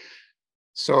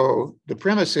 So the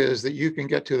premise is that you can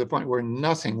get to the point where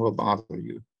nothing will bother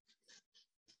you.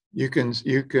 You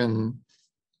can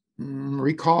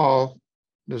recall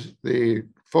the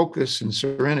focus and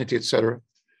serenity, et cetera,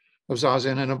 of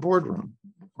Zazen in a boardroom,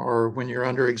 or when you're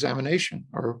under examination,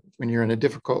 or when you're in a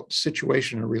difficult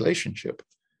situation or relationship.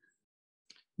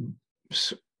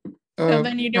 So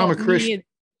then you don't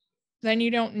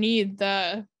need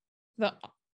the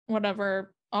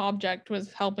whatever object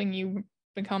was helping you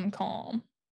become calm.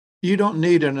 You don't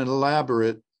need an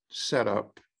elaborate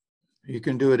setup. You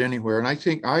can do it anywhere.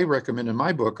 And I recommend in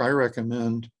my book,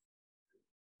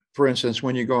 for instance,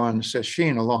 when you go on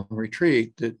sesshin, a long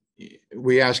retreat, that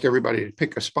we ask everybody to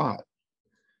pick a spot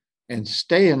and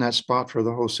stay in that spot for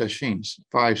the whole sesshin,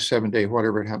 5-7 day,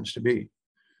 whatever it happens to be.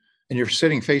 And you're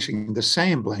sitting facing the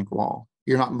same blank wall.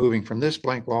 You're not moving from this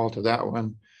blank wall to that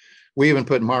one. We even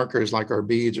put markers like our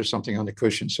beads or something on the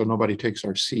cushion so nobody takes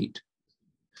our seat.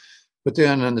 But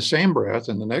then in the same breath,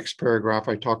 in the next paragraph,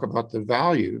 I talk about the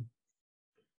value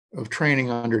of training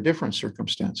under different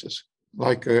circumstances.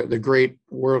 Like the great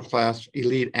world-class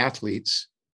elite athletes,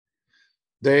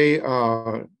 they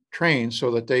train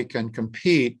so that they can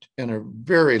compete in a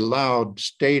very loud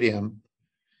stadium.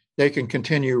 They can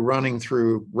continue running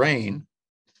through rain,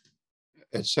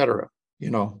 etc.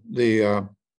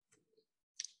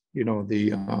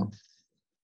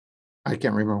 I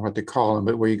can't remember what they call them,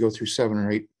 but where you go through 7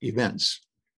 or 8 events,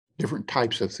 different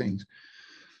types of things.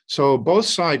 So both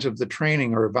sides of the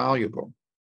training are valuable.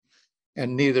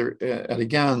 And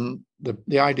again,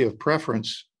 the idea of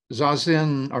preference,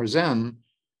 Zazen or Zen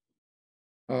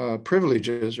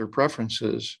privileges or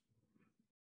preferences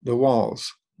the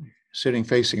walls, sitting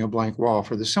facing a blank wall,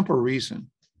 for the simple reason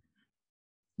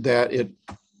that it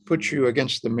puts you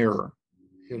against the mirror,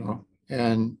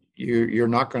 and you're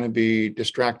not going to be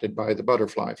distracted by the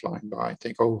butterfly flying by.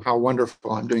 Think, oh, how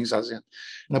wonderful, I'm doing Zazen,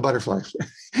 and a butterfly,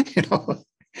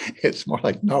 it's more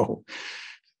like, no,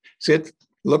 sit,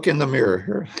 look in the mirror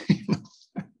here.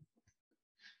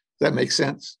 That makes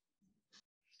sense.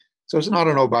 So it's not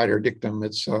an obiter dictum.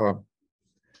 It's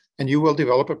and you will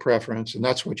develop a preference, and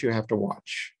that's what you have to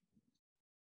watch.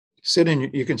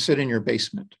 You can sit in your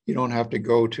basement. You don't have to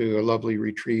go to a lovely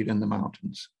retreat in the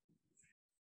mountains.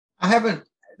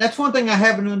 That's one thing I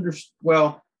haven't understood.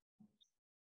 Well,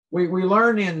 we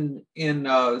learn in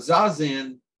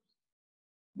Zazen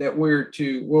that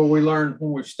we learn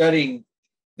when we're studying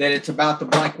that it's about the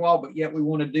blank wall, but yet we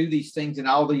want to do these things in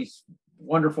all these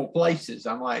wonderful places.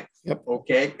 I'm like, yep.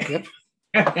 Okay.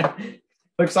 Yep.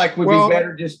 Looks like we'd be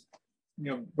better just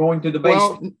going to the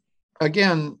basement. Well,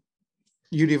 again,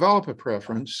 you develop a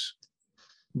preference,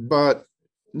 but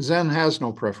Zen has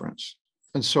no preference.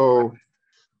 And so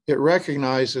it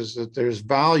recognizes that there's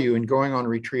value in going on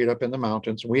retreat up in the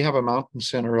mountains. We have a mountain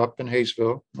center up in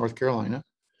Hayesville, North Carolina.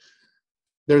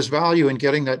 There's value in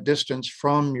getting that distance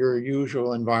from your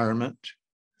usual environment.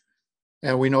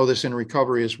 And we know this in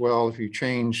recovery as well. If you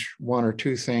change 1 or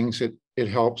 2 things, it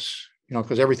helps,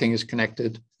 because everything is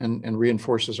connected and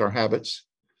reinforces our habits.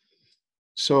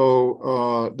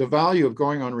 So the value of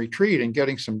going on retreat and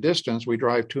getting some distance, we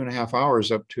drive 2.5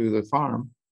 hours up to the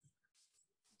farm,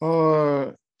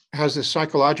 has this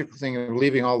psychological thing of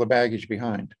leaving all the baggage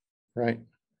behind, right?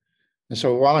 And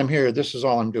so while I'm here, this is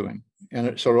all I'm doing. And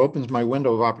it sort of opens my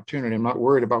window of opportunity. I'm not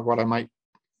worried about what I might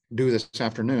do this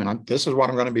afternoon. This is what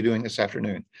I'm going to be doing this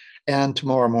afternoon and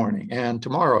tomorrow morning and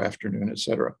tomorrow afternoon, et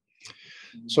cetera.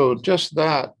 So just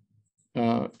that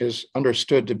is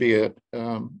understood to be a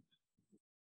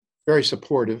very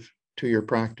supportive to your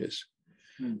practice.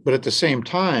 But at the same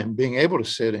time, being able to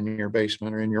sit in your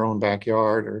basement or in your own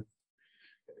backyard or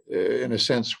in a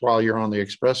sense, while you're on the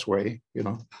expressway,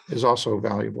 is also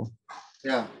valuable.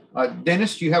 Yeah.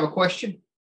 Dennis, do you have a question?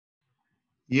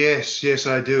 Yes,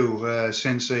 I do,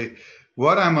 Sensei.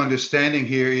 What I'm understanding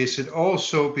here is it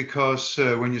also because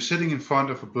when you're sitting in front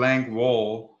of a blank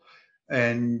wall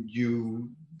and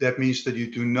that means that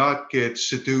you do not get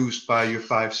seduced by your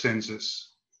five senses.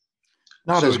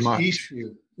 Not so as it's much.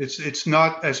 Easier. It's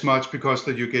not as much because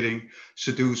that you're getting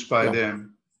seduced by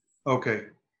them. Okay.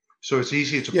 So it's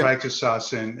easier to practice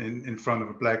Zazen in front of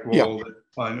a black wall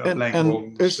on a blank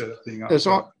wall instead of being outside.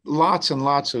 There's lots and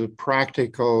lots of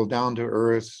practical,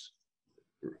 down-to-earth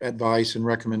advice and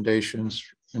recommendations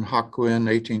in Hakuin,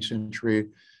 18th century,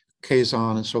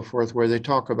 Keizan, and so forth, where they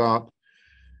talk about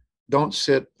don't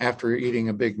sit after eating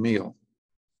a big meal.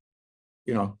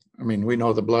 We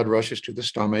know the blood rushes to the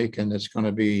stomach, and it's going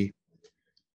to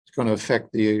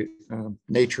affect the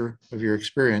nature of your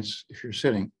experience if you're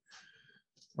sitting.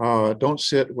 Don't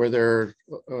sit where there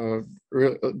are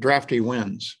drafty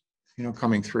winds,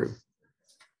 coming through.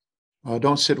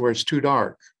 Don't sit where it's too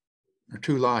dark or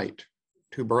too light,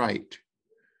 too bright,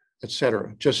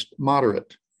 etc. Just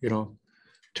moderate,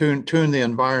 tune the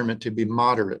environment to be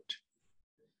moderate.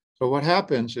 So what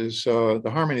happens is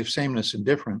the harmony of sameness and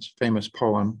difference, famous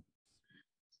poem,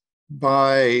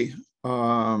 by,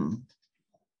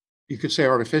 you could say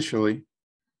artificially,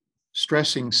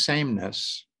 stressing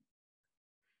sameness,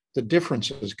 the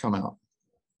differences come out.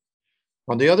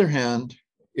 On the other hand,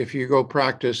 if you go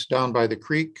practice down by the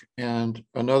creek and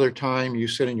another time you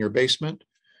sit in your basement,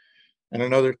 and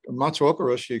Matsuoka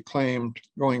Roshi claimed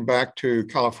going back to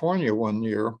California one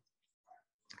year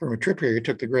from a trip here, he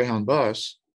took the Greyhound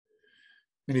bus,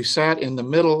 and he sat in the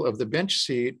middle of the bench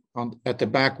seat at the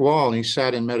back wall, and he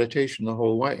sat in meditation the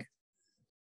whole way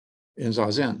in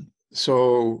Zazen.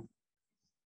 So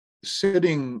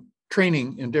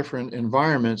training in different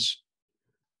environments,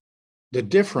 the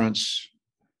difference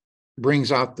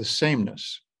brings out the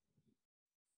sameness.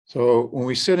 So when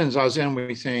we sit in Zazen,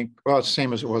 we think, well, it's the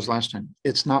same as it was last time.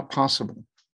 It's not possible.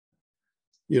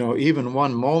 Even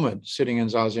one moment sitting in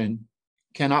Zazen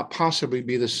cannot possibly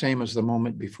be the same as the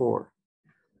moment before.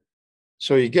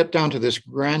 So you get down to this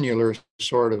granular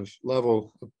sort of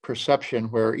level of perception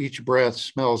where each breath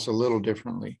smells a little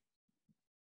differently.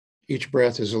 Each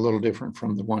breath is a little different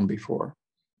from the one before,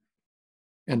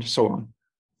 and so on.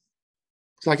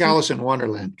 It's like Alice in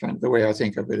Wonderland, kind of the way I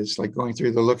think of it. It's like going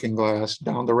through the looking glass,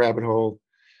 down the rabbit hole,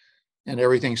 and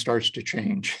everything starts to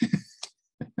change.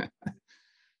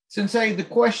 Sensei, the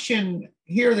question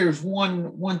here, there's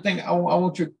one thing I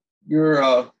want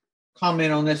your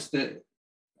comment on this.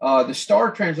 The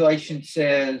Star translation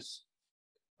says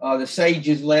the sage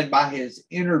is led by his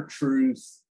inner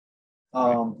truth.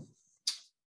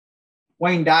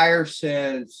 Wayne Dyer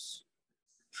says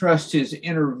trust his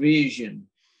inner vision.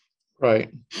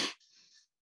 Right.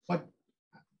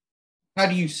 How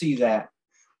do you see that?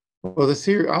 Well, the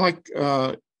theory, I like,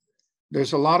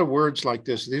 there's a lot of words like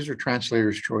this. These are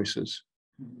translators' choices.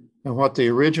 And what the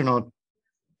original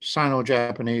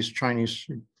Sino-Japanese, Chinese,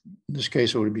 in this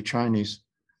case, it would be Chinese,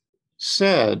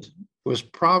 said was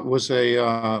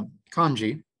a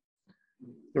kanji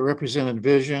that represented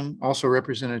vision, also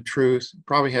represented truth,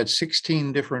 probably had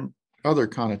 16 different other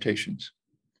connotations.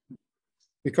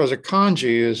 Because a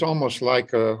kanji is almost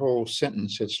like a whole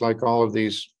sentence. It's like all of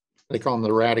these, they call them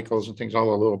the radicals and things,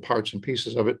 all the little parts and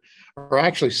pieces of it are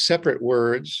actually separate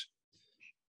words.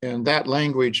 And that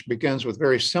language begins with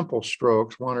very simple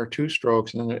strokes, one or two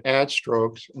strokes, and then it adds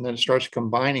strokes, and then it starts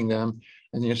combining them.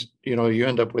 And you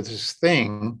end up with this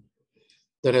thing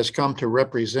that has come to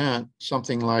represent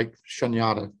something like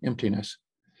shunyata, emptiness.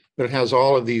 But it has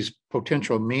all of these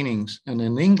potential meanings. And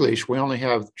in English, we only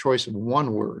have the choice of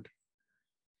one word.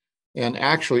 And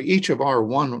actually, each of our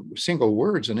one single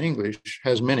words in English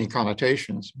has many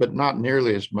connotations, but not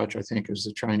nearly as much, I think, as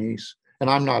the Chinese. And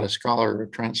I'm not a scholar or a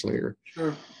translator.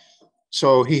 Sure.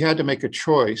 So he had to make a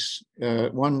choice.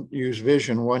 One used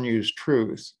vision, one used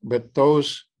truth. But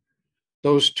those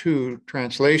two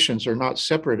translations are not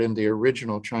separate in the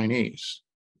original Chinese.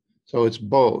 So it's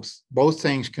both. Both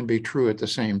things can be true at the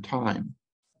same time.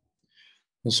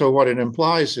 And so what it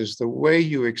implies is the way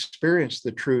you experience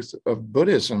the truth of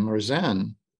Buddhism or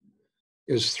Zen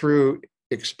is through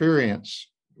experience,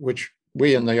 which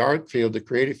we in the art field, the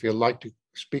creative field, like to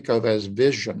speak of as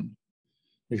vision.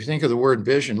 If you think of the word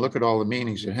vision, look at all the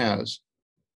meanings it has.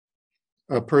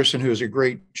 A person who is a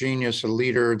great genius, a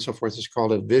leader, and so forth is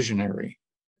called a visionary.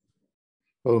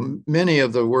 Well, many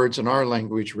of the words in our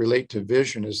language relate to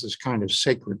vision as this kind of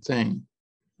sacred thing.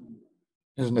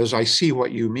 And as I see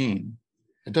what you mean,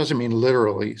 it doesn't mean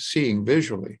literally seeing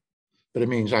visually, but it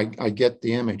means I get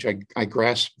the image, I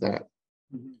grasp that.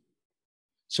 Mm-hmm.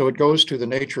 So it goes to the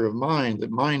nature of mind, that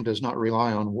mind does not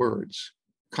rely on words.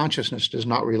 Consciousness does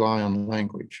not rely on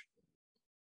language.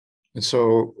 And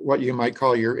so what you might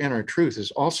call your inner truth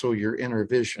is also your inner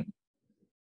vision.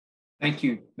 Thank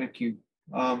you. Thank you.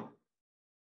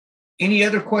 Any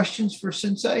other questions for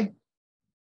Sensei?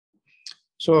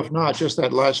 So if not, just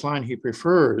that last line, he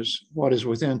prefers what is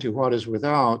within to what is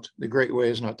without. The great way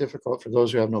is not difficult for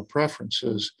those who have no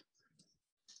preferences.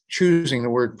 Choosing the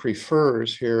word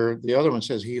prefers here. The other one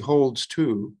says he holds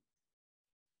to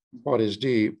what is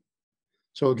deep.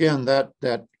 So again, that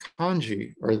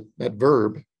kanji, or that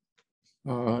verb,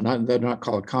 they're not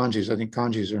called kanjis. I think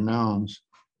kanjis are nouns,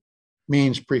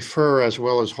 means prefer as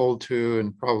well as hold to,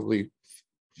 and probably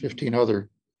 15 other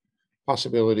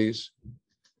possibilities.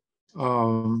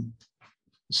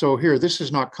 So here, this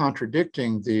is not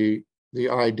contradicting the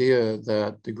idea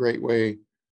that the great way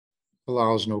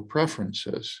allows no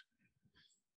preferences.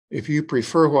 If you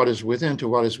prefer what is within to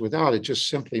what is without, it just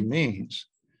simply means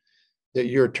that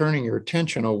you're turning your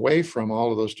attention away from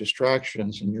all of those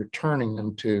distractions and you're turning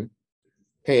them to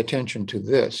pay attention to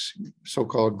this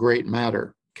so-called great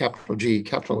matter, capital G,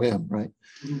 capital M, right?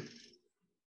 Mm-hmm.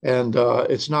 And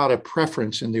it's not a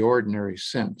preference in the ordinary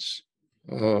sense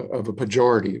of a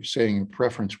pejorative. Saying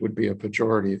preference would be a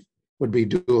pejorative, would be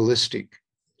dualistic.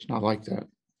 It's not like that.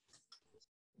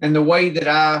 And the way that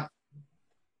I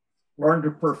learned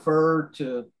to prefer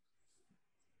to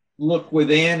look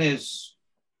within is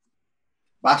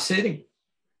by sitting.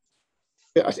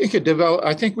 I think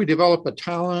we develop a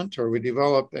talent, or we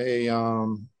develop a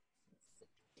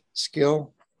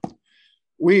skill.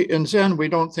 In Zen, we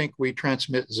don't think we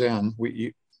transmit Zen.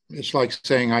 It's like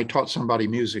saying, I taught somebody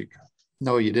music.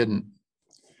 No, you didn't.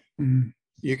 Mm-hmm.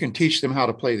 You can teach them how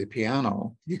to play the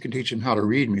piano. You can teach them how to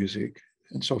read music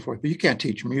and so forth, but you can't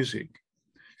teach music.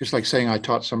 It's like saying, I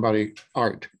taught somebody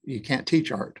art. You can't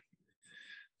teach art.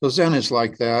 So Zen is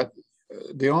like that.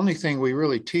 The only thing we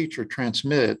really teach or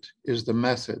transmit is the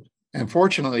method. And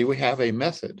fortunately, we have a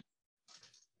method,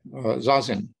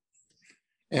 Zazen.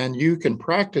 And you can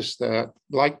practice that,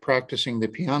 like practicing the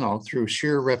piano, through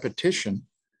sheer repetition.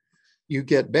 You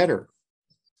get better.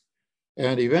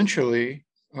 And eventually,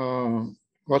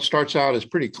 what starts out as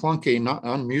pretty clunky, not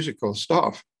unmusical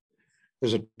stuff,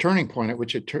 there's a turning point at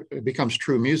which it becomes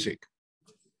true music.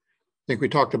 I think we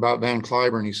talked about Van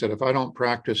Cliburn. He said, if I don't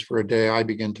practice for a day, I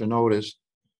begin to notice.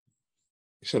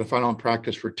 He said, if I don't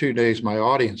practice for 2 days, my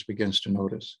audience begins to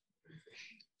notice.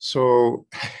 So,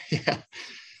 yeah.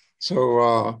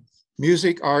 So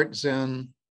music, art, Zen,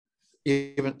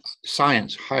 even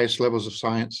science, highest levels of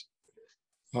science,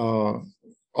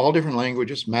 all different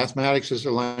languages. Mathematics is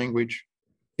a language.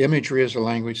 Imagery is a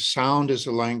language. Sound is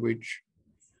a language.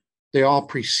 They all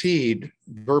precede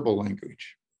verbal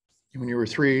language. When you were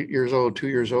 3 years old, 2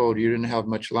 years old, you didn't have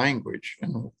much language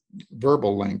and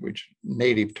verbal language,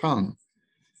 native tongue.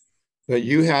 But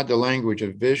you had the language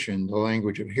of vision, the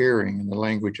language of hearing, and the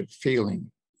language of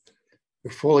feeling.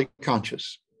 You're fully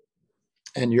conscious.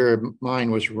 And your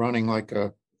mind was running like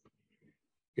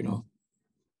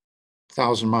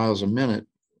 1,000 miles a minute,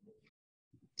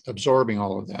 absorbing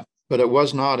all of that. But it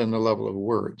was not in the level of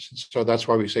words. So that's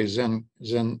why we say Zen,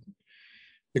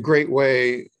 the great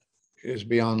way is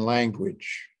beyond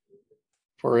language.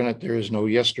 For in it, there is no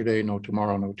yesterday, no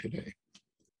tomorrow, no today.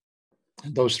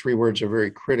 And those 3 words are very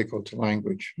critical to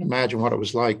language. Imagine what it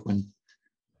was like when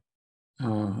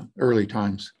early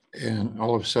times, and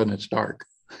all of a sudden it's dark.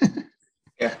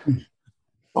 Yeah.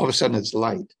 All of a sudden it's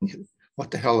light.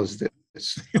 What the hell is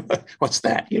this? What's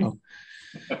that?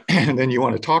 And then you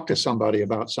want to talk to somebody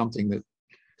about something that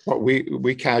what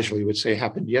we casually would say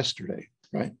happened yesterday,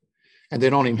 right? And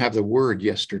they don't even have the word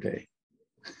yesterday.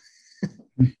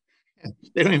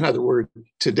 They don't even have the word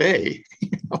today.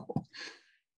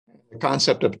 The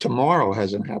concept of tomorrow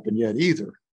hasn't happened yet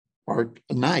either, or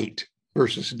night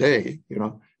versus day.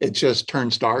 It just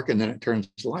turns dark and then it turns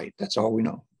light. That's all we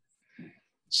know.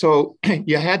 So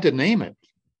you had to name it.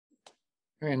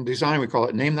 In design, we call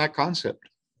it name that concept.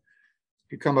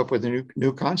 If you come up with a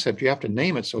new concept, you have to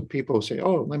name it so people say,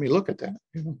 oh, let me look at that.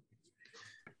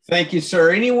 Thank you,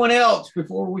 sir. Anyone else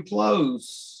before we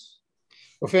close?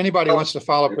 If anybody wants to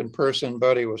follow up in person,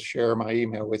 Buddy will share my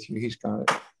email with you. He's got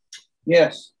it.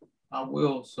 Yes. I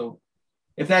will. So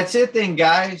if that's it, then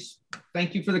guys,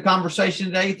 thank you for the conversation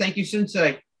today. Thank you,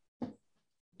 Sensei.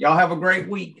 Y'all have a great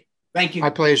week. Thank you. My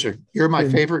pleasure. You're my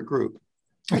favorite group.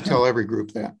 I tell every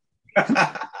group that.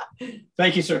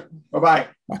 Thank you, sir. Bye-bye.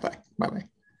 Bye-bye.